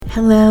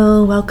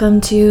Hello,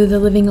 welcome to the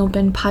Living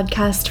Open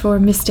podcast for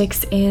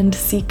mystics and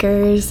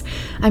seekers.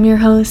 I'm your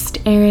host,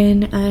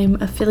 Erin. I'm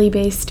a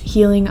Philly-based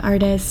healing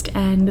artist,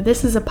 and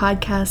this is a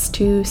podcast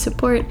to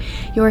support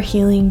your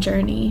healing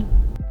journey.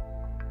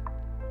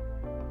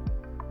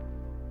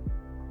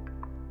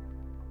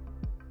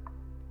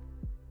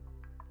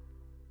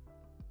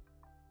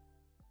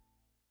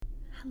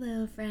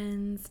 Hello,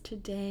 friends.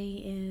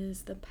 Today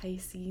is the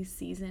Pisces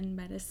season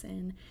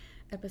medicine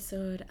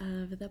episode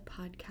of the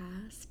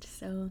podcast.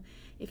 So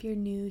if you're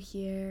new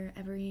here,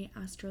 every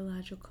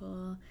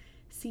astrological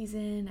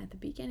season, at the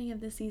beginning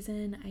of the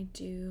season, I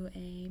do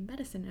a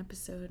medicine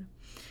episode.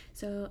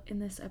 So in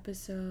this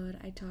episode,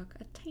 I talk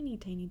a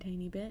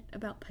tiny bit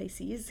about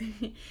Pisces,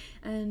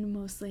 and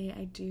mostly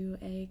I do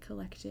a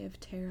collective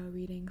tarot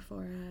reading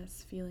for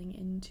us, feeling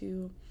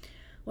into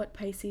what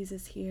Pisces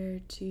is here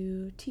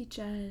to teach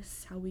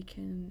us, how we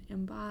can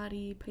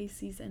embody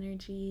Pisces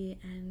energy,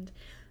 and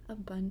a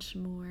bunch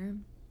more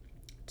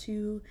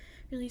to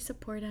really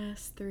support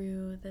us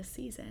through the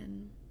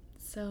season.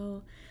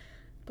 So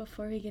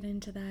before we get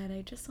into that,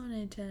 I just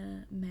wanted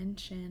to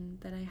mention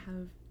that I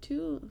have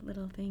two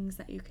little things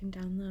that you can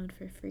download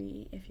for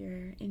free if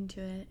you're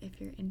into it,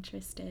 if you're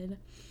interested.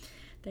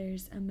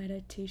 There's a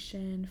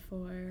meditation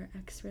for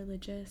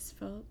ex-religious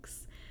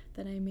folks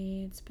that I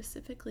made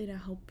specifically to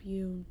help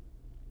you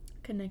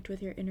connect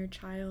with your inner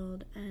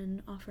child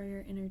and offer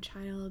your inner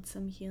child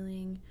some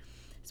healing,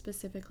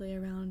 specifically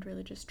around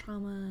religious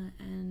trauma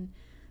and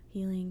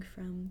healing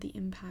from the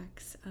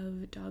impacts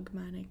of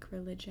dogmatic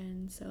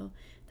religion. So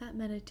that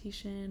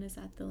meditation is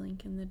at the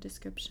link in the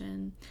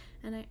description.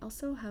 And I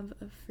also have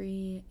a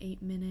free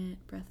 8-minute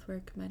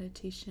breathwork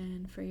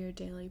meditation for your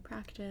daily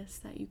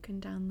practice that you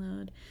can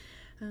download.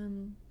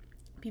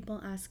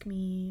 People ask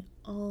me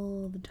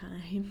all the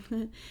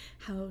time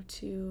how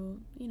to,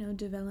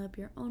 develop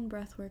your own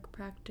breathwork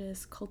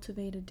practice,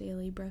 cultivate a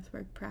daily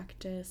breathwork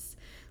practice,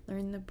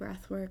 learn the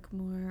breathwork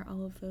more,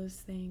 all of those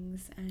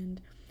things.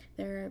 And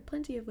there are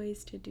plenty of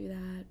ways to do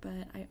that,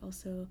 but I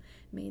also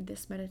made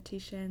this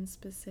meditation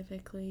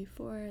specifically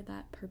for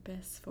that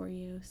purpose for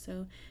you.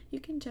 So you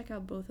can check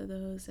out both of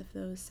those if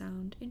those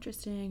sound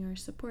interesting or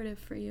supportive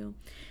for you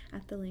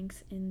at the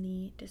links in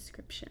the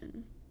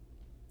description.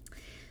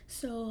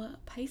 So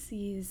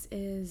Pisces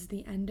is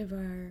the end of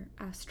our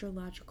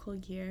astrological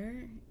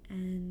year,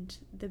 and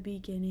the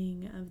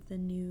beginning of the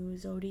new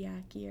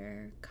zodiac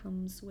year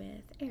comes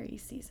with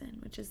Aries season,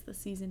 which is the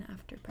season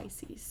after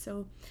Pisces.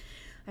 So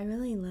I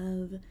really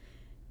love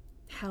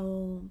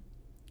how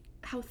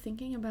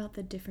thinking about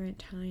the different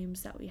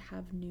times that we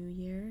have New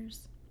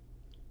Year's,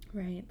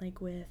 right?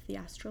 Like with the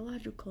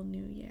astrological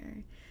New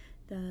Year,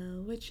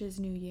 the Witch's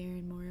New Year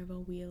in more of a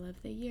Wheel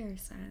of the Year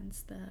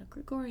sense, the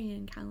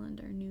Gregorian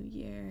calendar New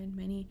Year, and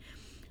many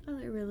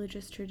other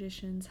religious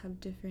traditions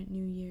have different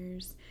New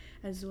Years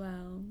as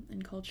well,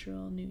 and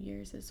cultural New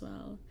Years as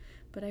well.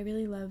 But I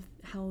really love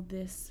how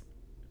this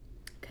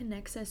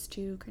connects us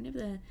to kind of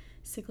the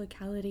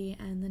cyclicality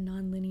and the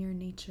non-linear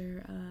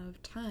nature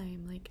of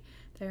time. Like,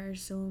 there are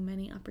so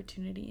many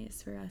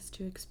opportunities for us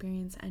to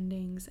experience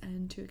endings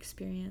and to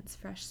experience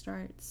fresh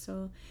starts.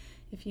 So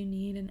if you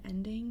need an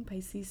ending,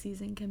 Pisces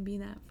season can be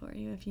that for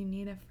you. If you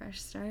need a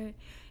fresh start,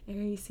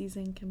 Aries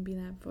season can be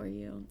that for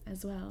you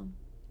as well.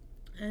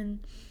 And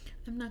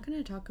I'm not going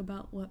to talk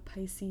about what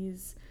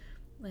Pisces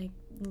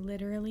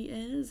literally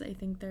is. I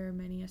think there are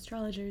many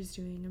astrologers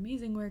doing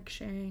amazing work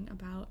sharing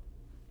about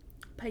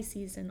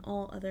Pisces and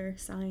all other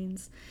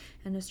signs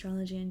and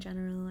astrology in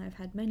general. I've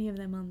had many of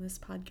them on this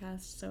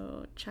podcast,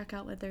 so check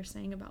out what they're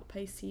saying about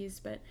Pisces.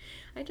 But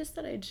I just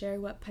thought I'd share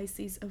what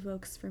Pisces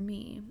evokes for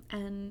me,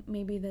 and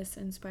maybe this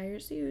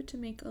inspires you to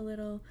make a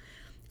little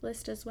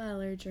list as well,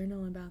 or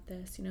journal about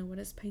this. What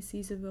does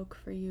Pisces evoke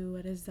for you?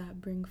 What does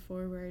that bring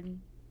forward?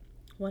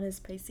 What does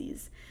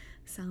Pisces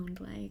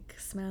sound like,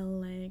 smell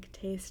like,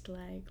 taste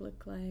like,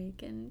 look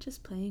like, and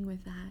just playing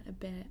with that a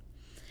bit.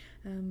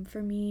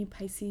 For me,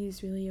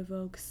 Pisces really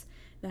evokes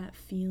that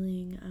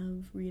feeling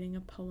of reading a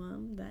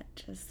poem that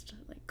just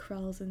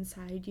crawls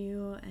inside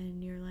you,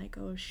 and you're like,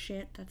 oh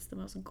shit, that's the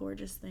most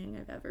gorgeous thing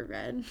I've ever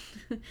read.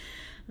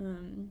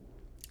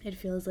 It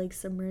feels like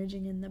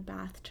submerging in the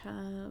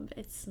bathtub.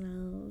 It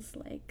smells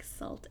like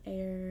salt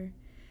air.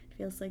 It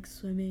feels like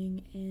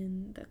swimming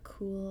in the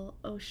cool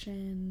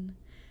ocean.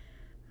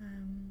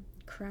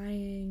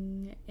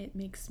 Crying. It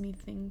makes me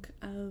think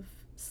of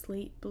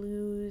slate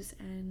blues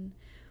and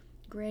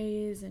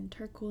grays and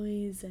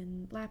turquoise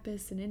and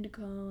lapis and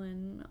indigo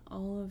and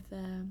all of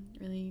the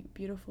really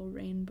beautiful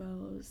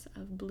rainbows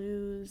of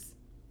blues.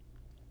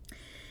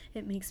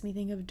 It makes me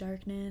think of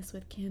darkness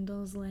with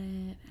candles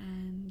lit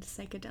and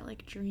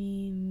psychedelic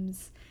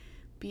dreams,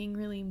 being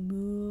really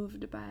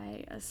moved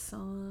by a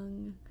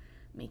song,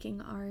 making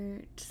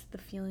art, the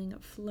feeling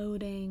of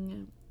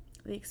floating,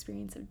 the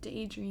experience of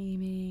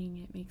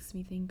daydreaming. It makes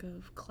me think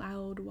of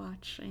cloud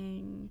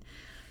watching.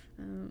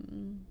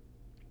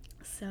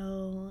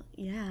 So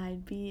yeah,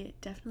 I'd be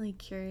definitely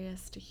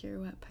curious to hear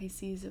what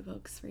Pisces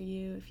evokes for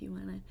you. If you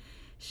want to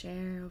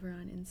share over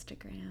on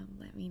Instagram,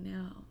 let me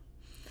know.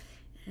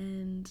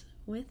 And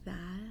with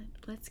that,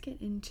 let's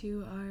get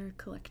into our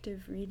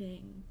collective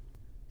reading.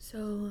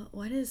 So,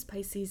 what is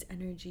Pisces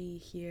energy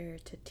here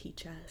to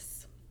teach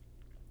us?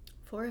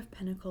 Four of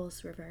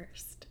Pentacles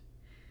reversed.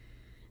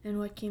 And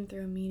what came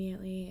through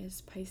immediately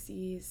is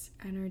Pisces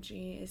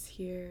energy is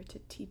here to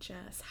teach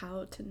us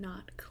how to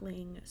not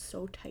cling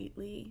so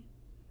tightly,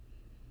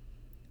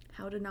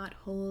 how to not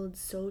hold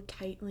so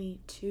tightly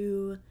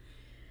to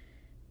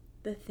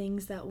the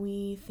things that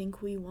we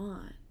think we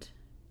want,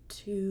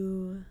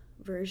 to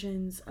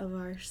versions of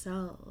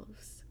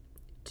ourselves,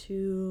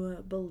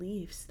 to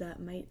beliefs that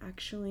might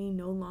actually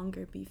no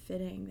longer be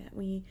fitting, that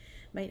we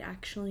might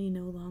actually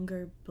no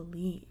longer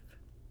believe.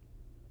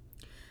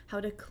 How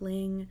to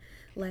cling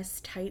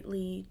less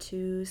tightly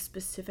to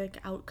specific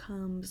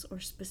outcomes or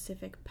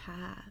specific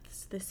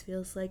paths. This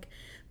feels like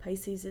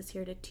Pisces is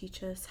here to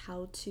teach us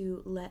how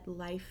to let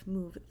life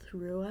move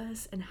through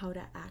us and how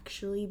to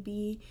actually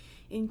be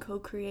in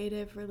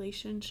co-creative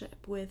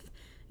relationship with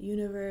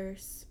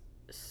universe,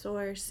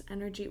 source,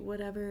 energy,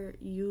 whatever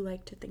you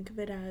like to think of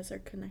it as or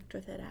connect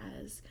with it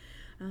as,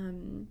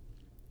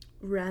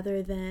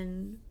 rather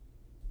than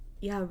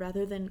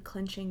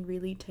clenching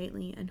really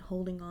tightly and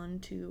holding on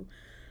to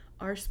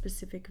our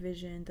specific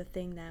vision, the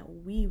thing that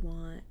we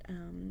want.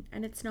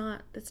 And it's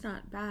not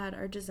bad.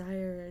 Our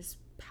desire is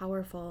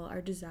powerful.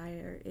 Our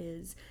desire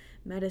is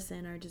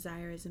medicine. Our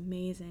desire is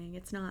amazing.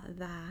 It's not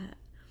that.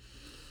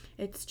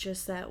 It's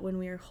just that when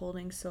we are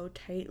holding so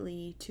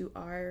tightly to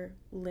our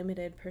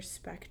limited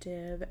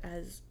perspective,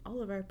 as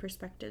all of our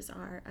perspectives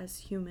are as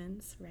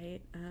humans,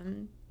 right?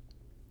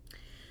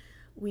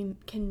 We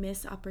can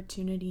miss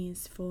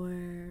opportunities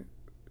for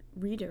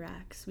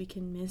redirects. We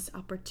can miss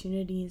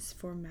opportunities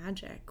for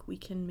magic. We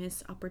can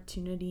miss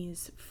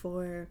opportunities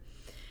for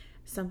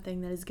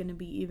something that is going to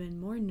be even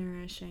more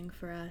nourishing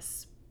for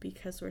us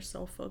because we're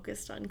so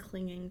focused on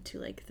clinging to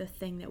like the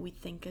thing that we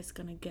think is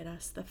going to get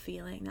us the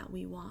feeling that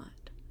we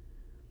want.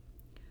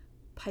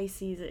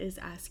 Pisces is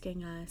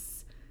asking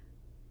us,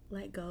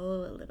 let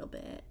go a little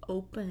bit,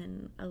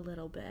 open a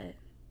little bit.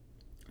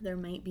 There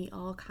might be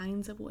all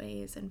kinds of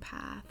ways and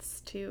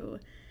paths to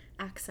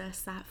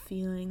access that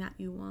feeling that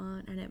you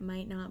want, and it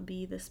might not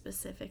be the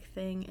specific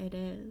thing it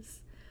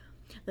is.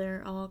 There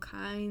are all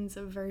kinds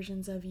of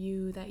versions of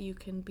you that you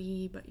can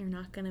be, but you're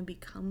not going to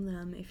become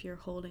them if you're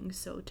holding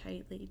so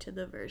tightly to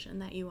the version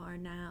that you are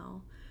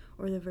now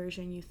or the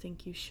version you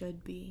think you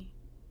should be.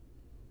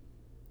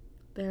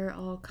 There are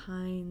all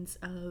kinds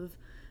of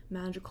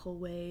magical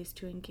ways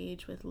to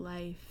engage with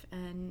life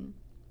and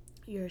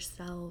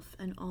yourself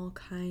and all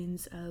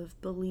kinds of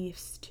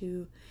beliefs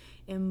to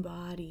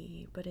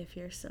embody, but if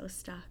you're so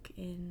stuck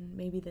in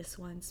maybe this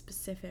one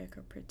specific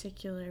or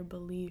particular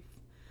belief,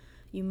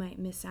 you might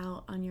miss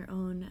out on your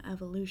own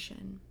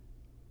evolution.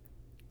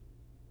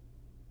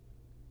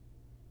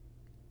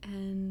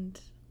 And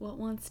what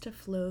wants to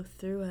flow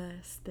through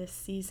us this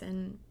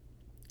season,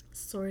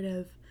 sort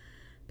of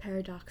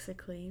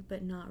paradoxically,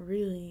 but not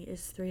really,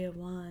 is Three of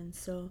Wands.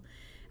 So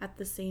at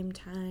the same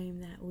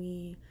time that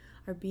we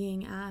are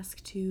being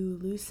asked to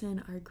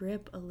loosen our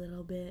grip a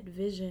little bit,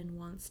 vision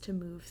wants to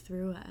move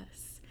through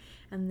us.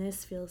 And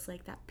this feels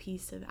like that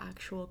piece of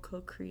actual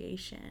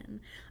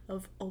co-creation,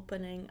 of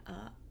opening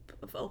up,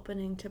 of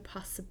opening to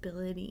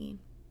possibility.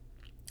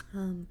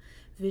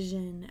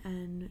 Vision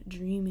and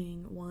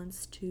dreaming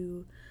wants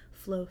to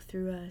flow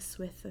through us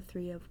with the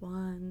Three of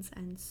Wands,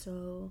 and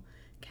so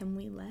can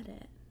we let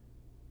it?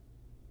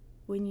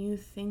 When you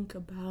think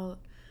about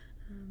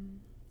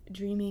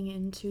dreaming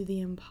into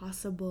the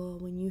impossible,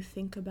 when you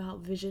think about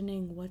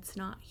visioning what's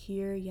not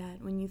here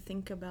yet, when you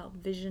think about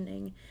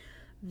visioning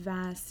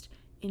vast,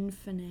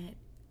 infinite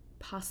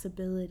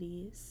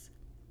possibilities,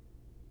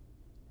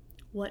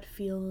 what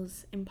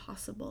feels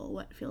impossible,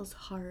 what feels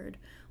hard,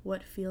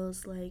 what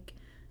feels like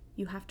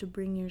you have to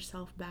bring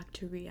yourself back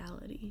to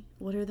reality?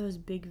 What are those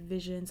big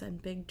visions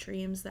and big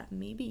dreams that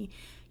maybe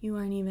you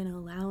aren't even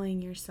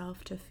allowing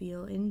yourself to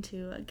feel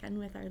into? Again,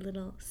 with our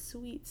little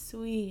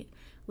sweet,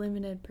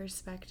 limited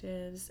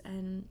perspectives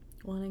and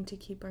wanting to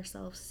keep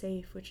ourselves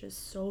safe, which is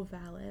so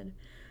valid.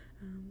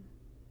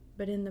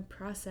 But in the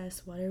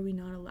process, what are we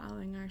not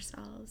allowing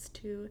ourselves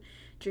to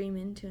dream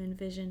into and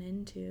vision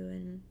into?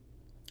 And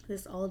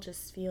this all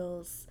just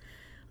feels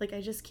like,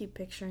 I just keep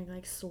picturing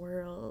like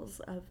swirls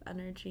of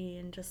energy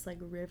and just like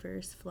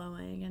rivers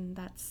flowing, and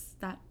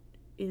that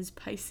is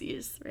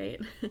Pisces, right?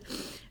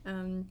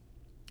 And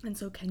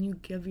so can you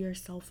give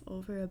yourself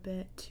over a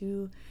bit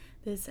to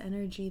this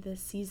energy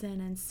this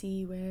season and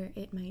see where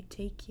it might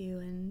take you?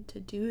 And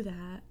to do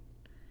that,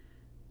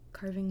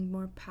 carving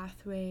more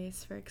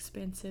pathways for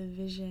expansive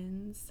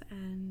visions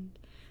and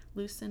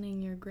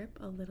loosening your grip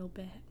a little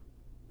bit,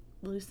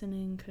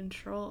 loosening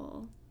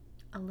control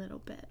a little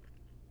bit,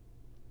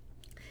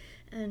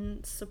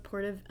 and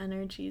supportive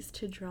energies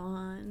to draw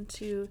on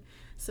to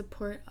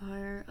support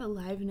our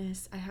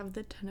aliveness. I have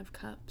the Ten of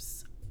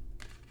Cups.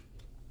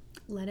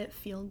 Let it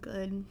feel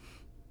good.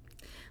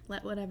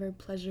 Let whatever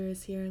pleasure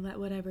is here, let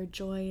whatever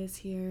joy is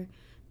here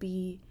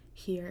be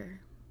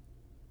here.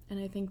 And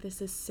I think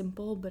this is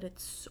simple, but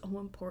it's so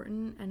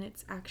important, and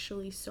it's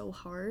actually so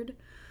hard.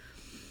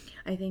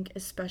 I think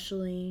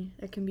especially,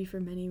 it can be for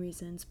many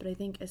reasons, but I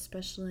think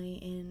especially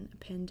in a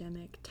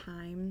pandemic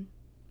time,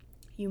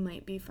 you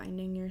might be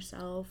finding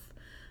yourself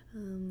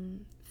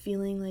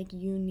feeling like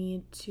you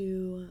need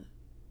to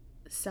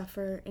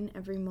suffer in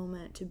every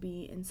moment to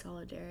be in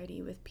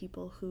solidarity with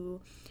people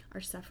who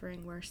are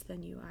suffering worse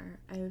than you are.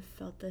 I've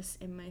felt this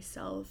in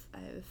myself.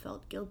 I've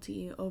felt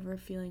guilty over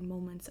feeling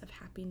moments of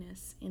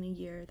happiness in a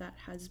year that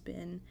has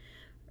been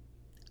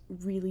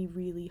really,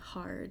 really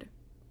hard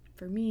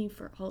for me,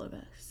 for all of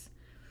us.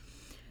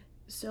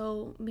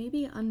 So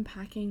maybe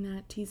unpacking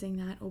that, teasing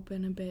that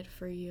open a bit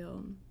for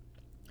you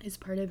is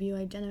part of you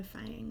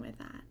identifying with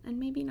that. And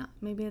maybe not.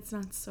 Maybe it's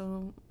not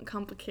so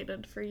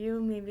complicated for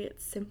you. Maybe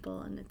it's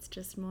simple and it's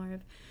just more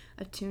of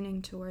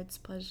attuning towards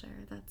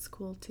pleasure. That's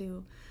cool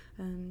too.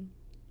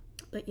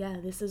 But yeah,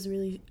 this is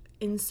really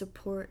in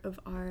support of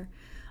our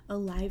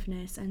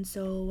aliveness. And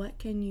so what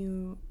can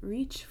you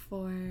reach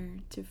for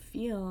to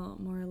feel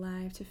more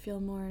alive, to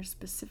feel more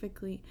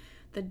specifically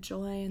the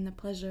joy and the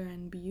pleasure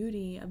and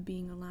beauty of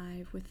being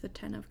alive with the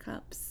 10 of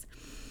Cups?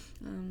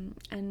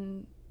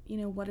 And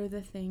what are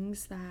the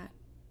things that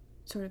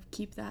sort of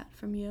keep that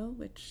from you,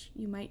 which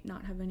you might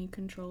not have any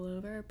control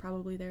over?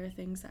 Probably there are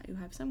things that you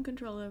have some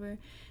control over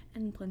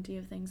and plenty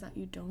of things that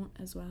you don't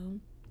as well.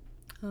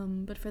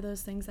 But for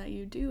those things that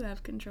you do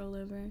have control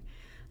over,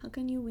 how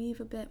can you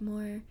weave a bit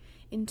more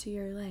into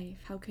your life?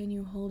 How can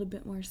you hold a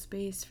bit more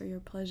space for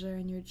your pleasure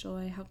and your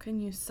joy? How can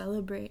you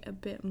celebrate a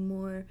bit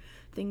more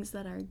things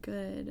that are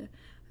good?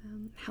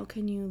 How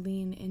can you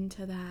lean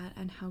into that,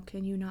 and how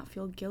can you not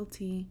feel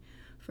guilty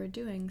for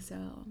doing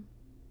so?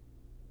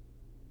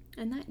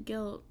 And that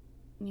guilt,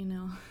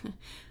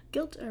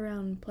 guilt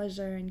around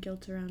pleasure and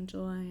guilt around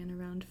joy and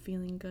around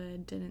feeling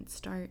good didn't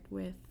start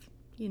with,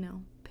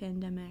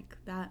 pandemic.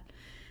 That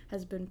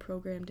has been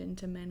programmed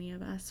into many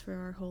of us for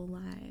our whole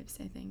lives,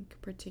 I think,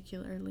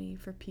 particularly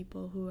for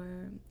people who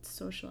are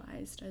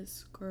socialized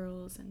as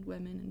girls and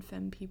women and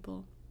femme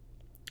people.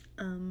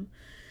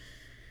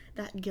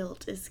 That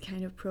guilt is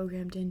kind of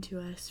programmed into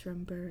us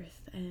from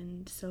birth,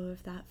 and so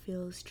if that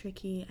feels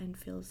tricky and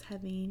feels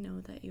heavy, know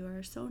that you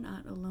are so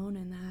not alone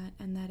in that,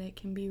 and that it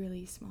can be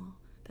really small,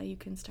 that you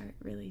can start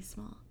really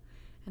small.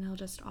 And I'll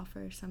just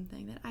offer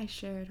something that I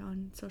shared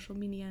on social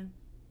media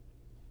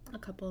a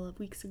couple of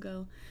weeks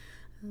ago,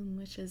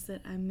 which is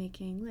that I'm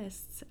making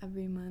lists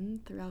every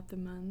month throughout the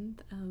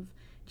month of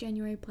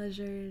January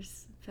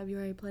pleasures,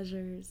 February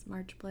pleasures,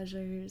 March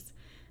pleasures,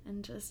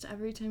 and just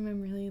every time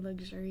I'm really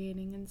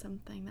luxuriating in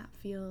something that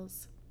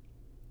feels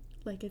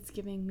like it's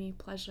giving me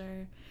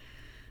pleasure,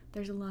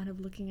 there's a lot of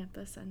looking at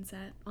the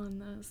sunset on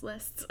those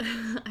lists.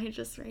 I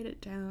just write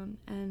it down,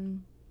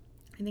 and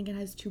I think it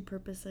has two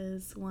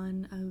purposes.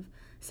 One, of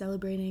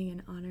celebrating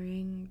and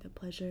honoring the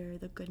pleasure,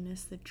 the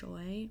goodness, the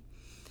joy.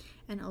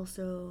 And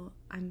also,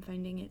 I'm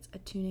finding it's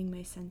attuning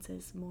my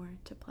senses more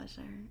to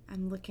pleasure.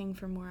 I'm looking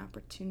for more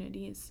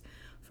opportunities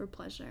for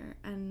pleasure.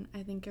 And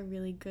I think a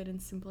really good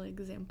and simple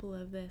example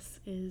of this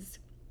is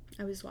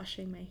I was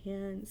washing my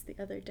hands the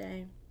other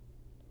day,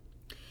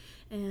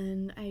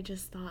 and I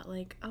just thought,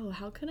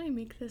 how can I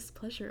make this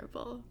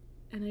pleasurable?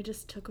 And I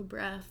just took a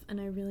breath, and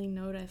I really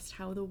noticed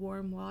how the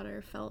warm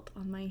water felt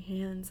on my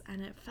hands,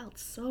 and it felt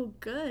so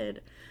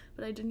good.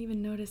 But I didn't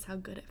even notice how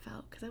good it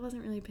felt because I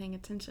wasn't really paying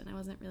attention. I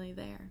wasn't really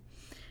there.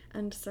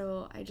 And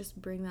so I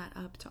just bring that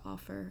up to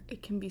offer.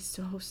 It can be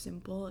so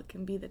simple. It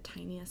can be the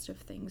tiniest of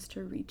things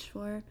to reach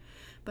for.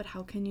 But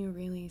how can you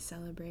really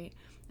celebrate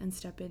and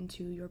step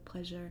into your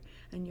pleasure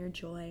and your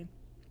joy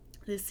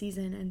this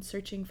season? And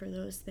searching for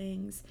those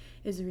things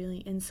is really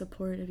in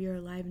support of your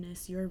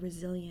aliveness, your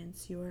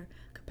resilience, your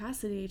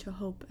capacity to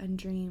hope and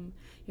dream,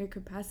 your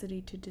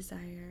capacity to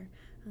desire.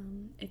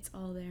 It's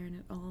all there, and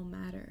it all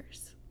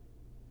matters.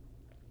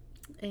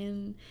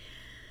 And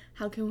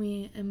how can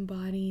we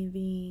embody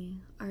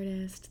the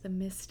artist, the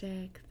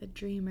mystic, the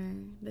dreamer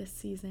this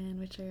season,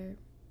 which are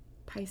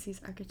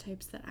Pisces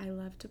archetypes that I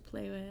love to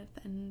play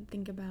with and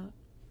think about?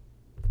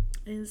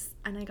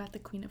 And I got the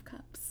Queen of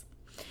Cups,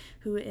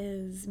 who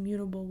is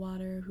mutable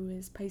water, who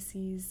is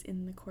Pisces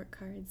in the court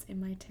cards in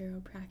my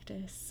tarot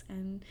practice.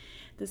 And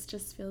this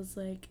just feels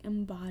like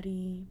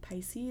embody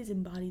Pisces,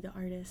 embody the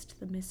artist,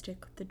 the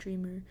mystic, the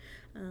dreamer,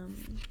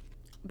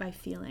 by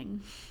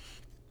feeling.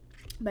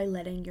 By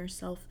letting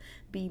yourself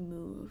be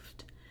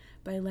moved,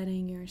 by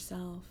letting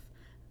yourself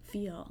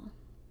feel.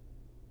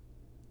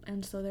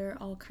 And so there are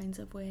all kinds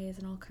of ways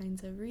and all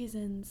kinds of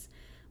reasons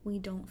we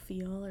don't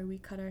feel, or we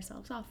cut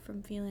ourselves off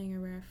from feeling, or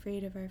we're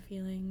afraid of our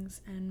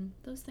feelings, and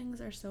those things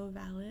are so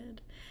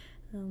valid.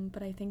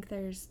 But I think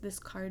this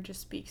card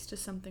just speaks to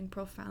something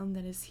profound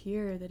that is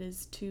here, that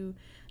is to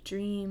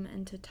dream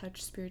and to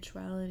touch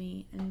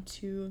spirituality and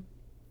to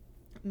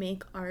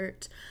make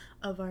art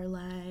of our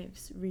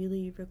lives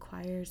really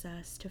requires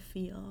us to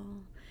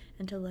feel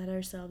and to let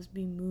ourselves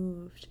be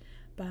moved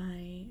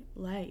by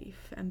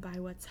life and by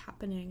what's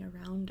happening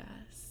around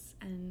us.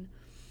 And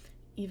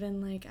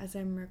even like as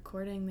I'm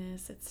recording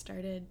this, it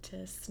started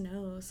to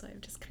snow, so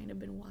I've just kind of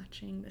been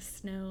watching the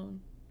snow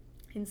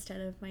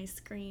instead of my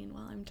screen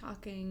while I'm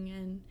talking,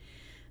 and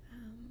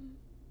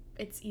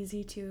it's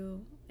easy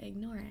to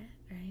ignore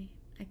it, right?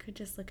 I could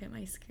just look at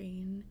my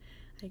screen.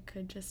 I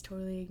could just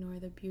totally ignore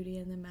the beauty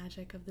and the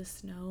magic of the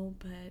snow,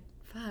 but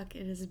fuck,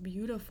 it is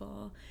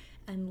beautiful.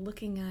 And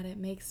looking at it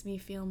makes me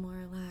feel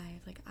more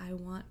alive. Like, I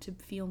want to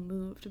feel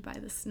moved by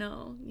the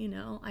snow, you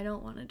know? I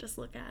don't want to just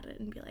look at it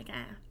and be like,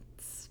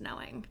 it's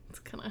snowing. It's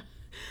gonna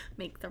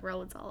make the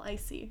roads all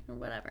icy or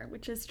whatever,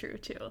 which is true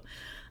too.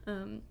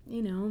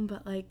 You know,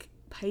 but like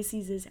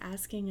Pisces is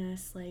asking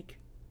us, like,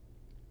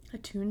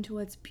 attune to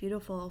what's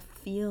beautiful,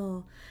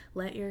 feel,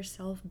 let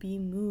yourself be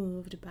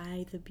moved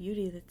by the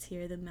beauty that's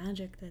here, the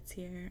magic that's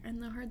here,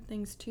 and the hard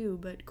things too.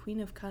 But Queen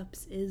of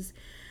Cups is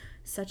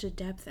such a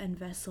depth and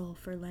vessel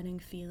for letting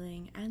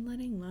feeling and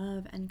letting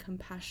love and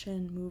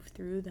compassion move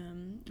through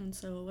them. And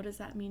so what does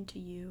that mean to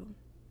you?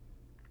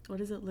 What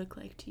does it look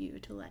like to you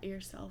to let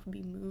yourself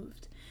be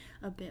moved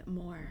a bit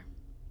more?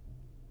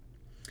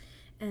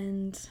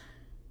 And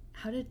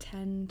how to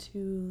tend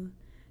to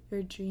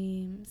your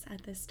dreams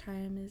at this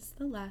time is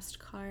the last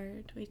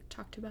card. We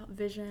talked about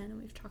vision, and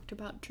we've talked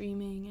about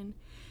dreaming and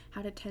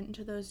how to tend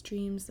to those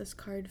dreams. This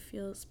card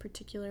feels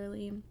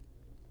particularly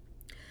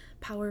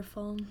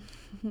powerful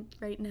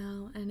right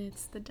now, and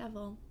it's the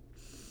Devil.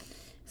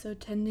 So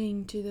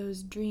tending to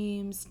those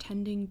dreams,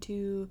 tending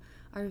to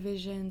our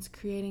visions,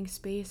 creating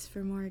space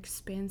for more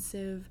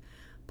expansive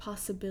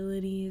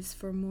possibilities,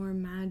 for more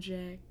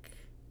magic,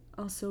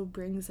 also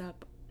brings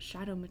up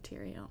shadow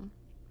material.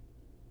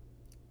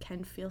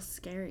 Can feel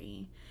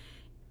scary,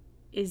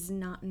 is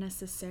not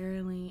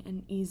necessarily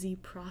an easy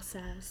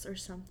process or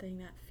something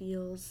that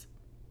feels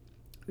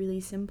really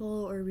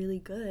simple or really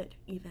good.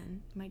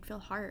 Even it might feel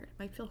hard, it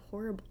might feel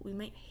horrible, we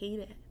might hate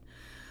it,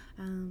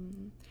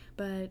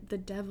 but the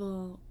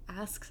Devil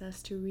asks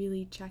us to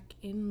really check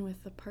in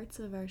with the parts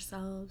of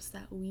ourselves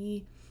that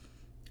we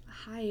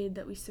hide,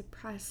 that we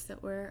suppress,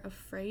 that we're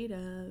afraid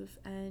of.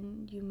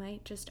 And you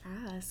might just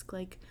ask,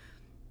 like,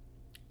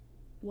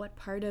 what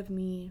part of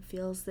me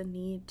feels the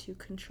need to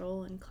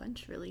control and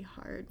clench really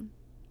hard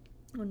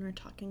when we're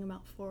talking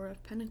about Four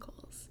of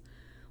Pentacles?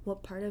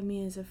 What part of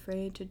me is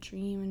afraid to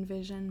dream and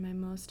vision my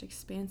most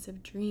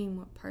expansive dream?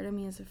 What part of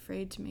me is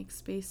afraid to make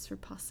space for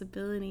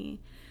possibility?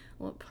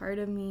 What part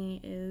of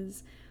me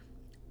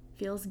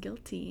feels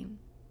guilty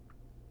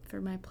for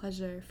my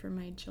pleasure, for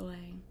my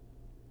joy?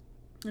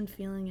 And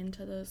feeling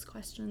into those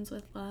questions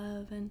with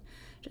love and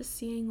just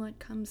seeing what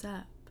comes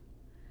up.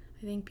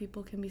 I think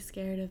people can be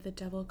scared of the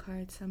Devil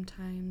card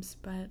sometimes,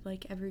 but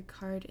like every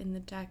card in the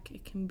deck,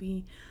 it can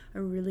be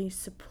a really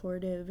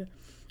supportive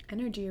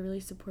energy, a really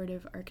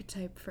supportive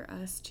archetype for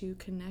us to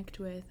connect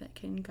with, that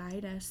can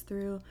guide us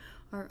through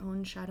our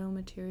own shadow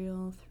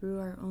material, through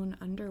our own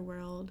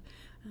underworld,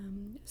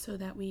 so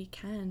that we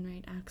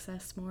can,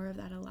 access more of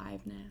that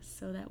aliveness,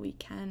 so that we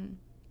can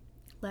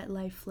let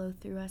life flow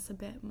through us a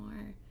bit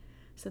more,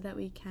 so that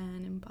we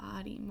can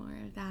embody more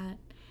of that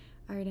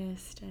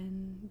artist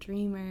and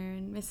dreamer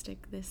and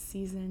mystic this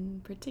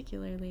season,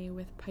 particularly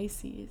with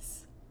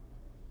Pisces.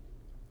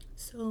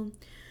 So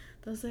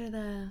those are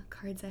the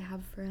cards I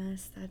have for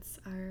us. That's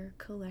our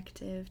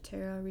collective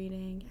tarot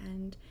reading,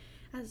 and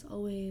as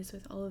always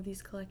with all of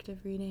these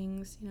collective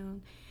readings,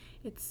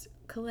 it's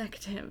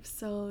collective,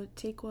 so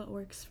take what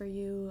works for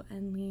you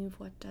and leave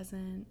what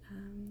doesn't.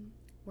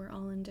 We're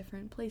all in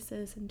different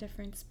places and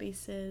different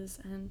spaces,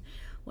 and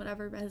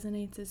whatever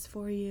resonates is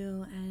for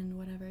you, and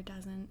whatever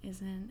doesn't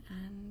isn't,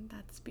 and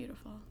that's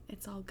beautiful.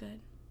 It's all good.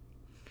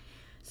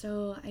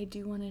 So I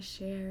do want to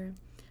share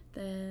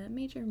the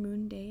major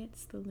moon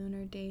dates, the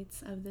lunar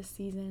dates of the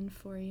season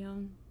for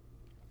you.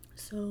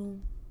 So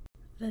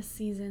the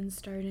season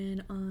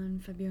started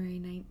on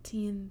February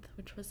 19th,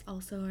 which was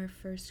also our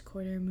first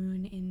quarter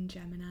moon in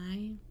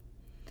Gemini.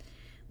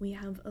 We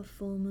have a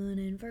full moon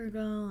in Virgo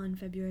on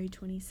February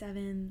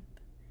 27th,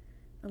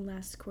 a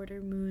last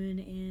quarter moon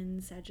in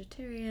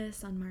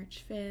Sagittarius on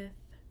March 5th,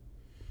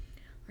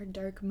 our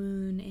dark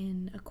moon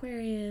in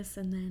Aquarius,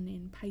 and then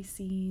in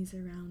Pisces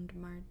around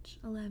March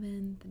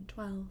 11th and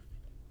 12th.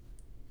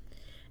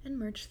 And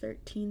March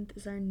 13th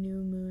is our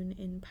new moon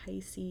in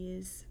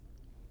Pisces.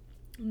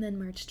 And then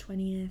March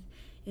 20th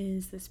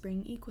is the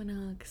spring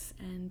equinox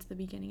and the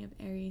beginning of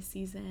Aries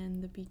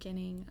season, the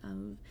beginning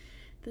of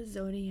the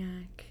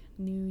zodiac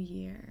new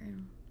year,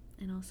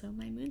 and also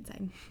my moon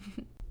sign.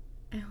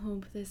 I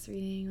hope this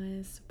reading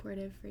was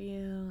supportive for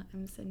you.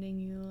 I'm sending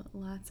you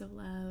lots of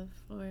love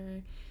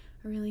for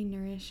a really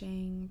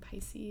nourishing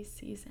Pisces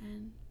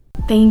season.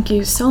 Thank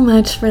you so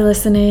much for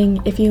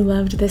listening. If you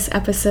loved this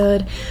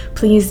episode,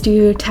 please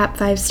do tap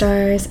 5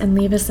 stars and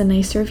leave us a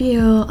nice review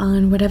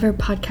on whatever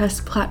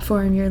podcast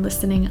platform you're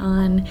listening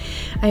on.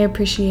 I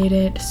appreciate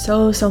it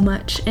so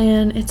much,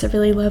 and it's a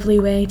really lovely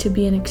way to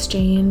be in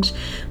exchange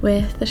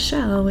with the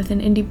show, with an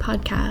indie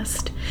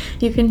podcast.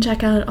 You can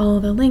check out all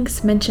the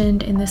links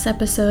mentioned in this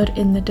episode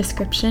in the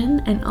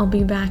description, and I'll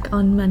be back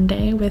on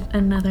Monday with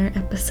another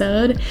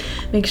episode.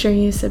 Make sure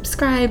you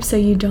subscribe so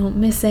you don't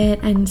miss it,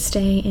 and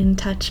stay in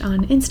touch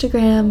on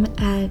Instagram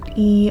at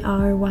ERYNJ_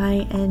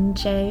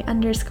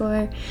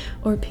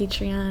 or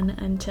Patreon.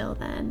 Until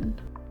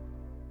then.